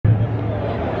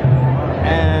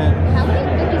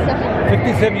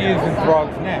57 years in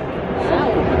Throgs Neck.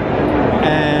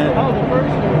 And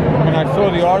when I saw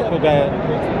the article that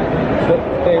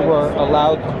they were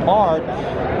allowed to march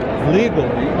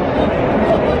legally,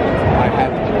 I had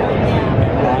to march.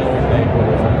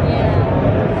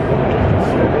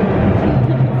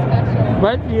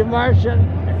 But you marched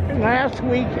last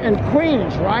week in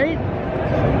Queens, right?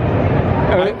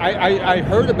 I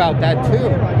heard about that too.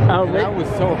 Oh, and I was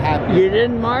so happy. You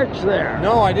didn't march there?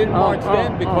 No, I didn't march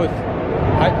then because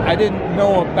I didn't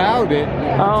know about it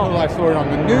until I saw it on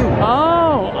the news.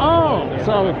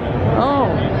 So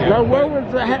where was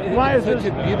the? Why is such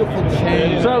this a beautiful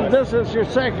change? So this is your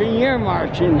second year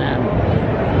marching then?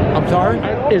 I'm sorry?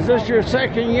 Is this your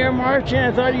second year marching?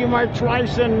 I thought you marched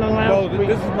twice in the last week.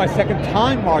 This is my second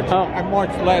time marching. I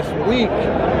marched last week.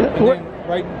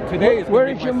 Right today is where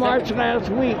did you march last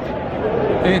week?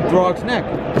 In Throgs Neck.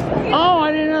 Oh,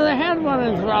 I didn't know they had one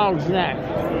in Throgs Neck.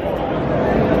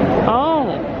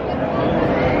 Oh.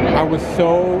 I was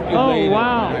so elated when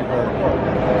I heard it.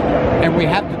 And we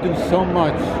have to do so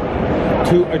much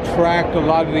to attract a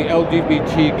lot of the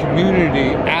LGBT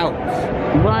community out.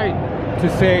 Right. To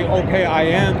say, okay, I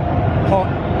am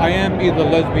either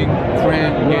lesbian,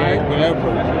 trans, gay, whatever.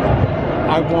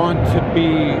 I want to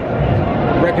be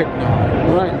recognized.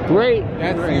 Right, great.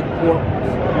 That's the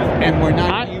importance. And we're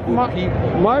not evil people.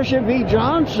 Marsha B.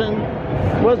 Johnson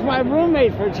was my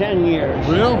roommate for 10 years.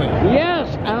 Really?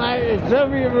 Yes, and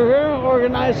Sylvia Rivera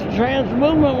organized the trans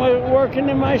movement working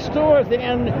in my store at the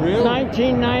end of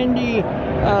 1990,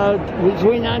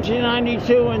 between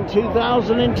 1992 and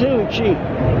 2002.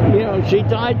 She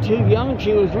died too young.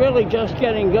 She was really just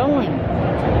getting going.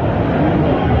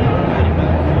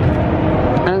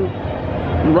 And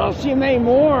Russie Mae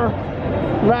Moore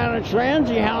ran a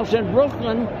transy house in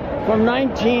Brooklyn from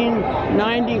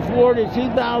 1994 to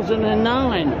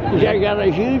 2009. She got a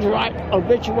huge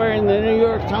obituary in the New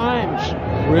York Times.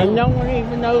 Really? And no one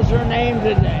even knows her name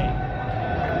today.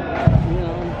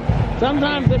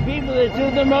 Sometimes the people that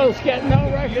do the most get no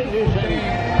recognition.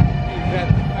 Is that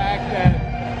the fact that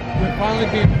we're finally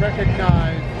being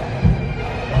recognized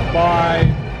by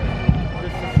the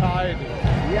society.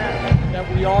 Yes. That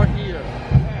we are here.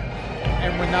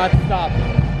 And we're not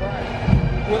stopping.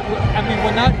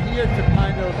 We're not here to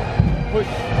kind of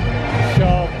push,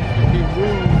 shove, and be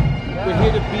rude. We're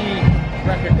here to be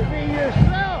recognized. To be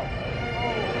yourself.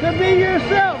 To be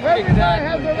yourself. Everybody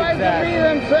has the right to be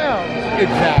themselves.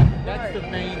 Exactly. That's the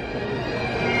main thing.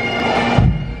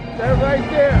 They're right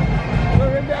there.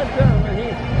 Look at that gentleman. He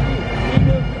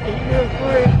lives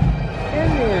for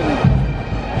Indians.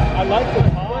 I like the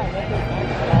tie.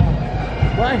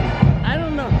 What? I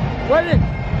don't know.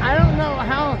 I don't know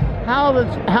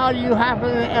how you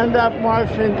happen to end up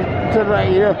marching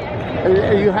today. You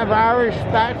have Irish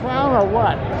background or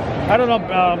what? I don't know.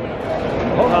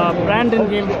 Brandon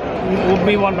gave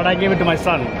me one, but I gave it to my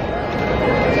son.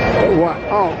 What?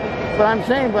 Oh, but I'm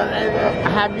saying,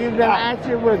 have you been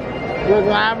active with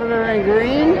Lavender and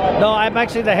Green? No, I'm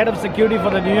actually the head of security for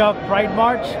the New York Pride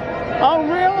March. Oh,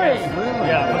 really? Yes.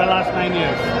 Yeah, for the last 9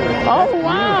 years. Oh,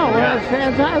 wow. Well, that's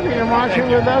fantastic. You're marching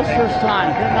with us this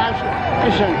time.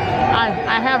 Congratulations.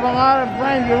 I have a lot of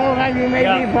friends. You look like you may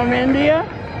be from India?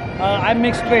 I'm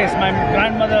mixed race. My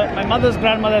mother's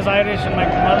grandmother is Irish and my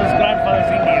mother's grandfather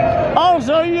is Indian. Oh,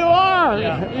 so you are.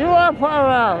 Yeah. You are part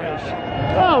Irish.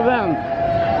 Oh, then,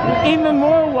 even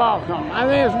more welcome. I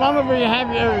think it's wonderful you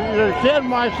have your kid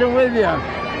marching with you.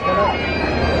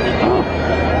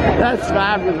 That's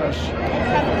fabulous.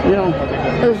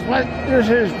 This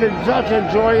has been such a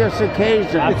joyous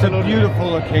occasion. It's a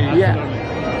beautiful occasion. Yeah.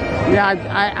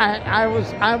 I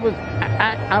was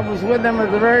with them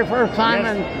at the very first time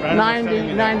in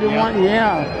 91.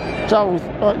 Yeah. So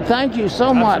thank you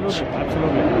so much.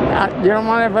 Absolutely. You don't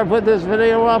mind if I put this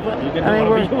video up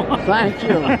anywhere? Thank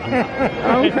you.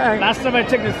 Okay. Last time I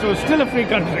checked, it's still a free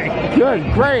country.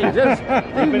 Good, great.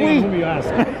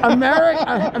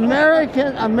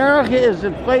 America is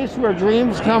a place where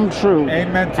dreams come true.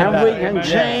 Amen to and that. we can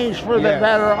change for the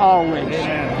better always.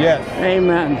 Amen. Yes.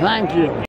 Amen. Thank you.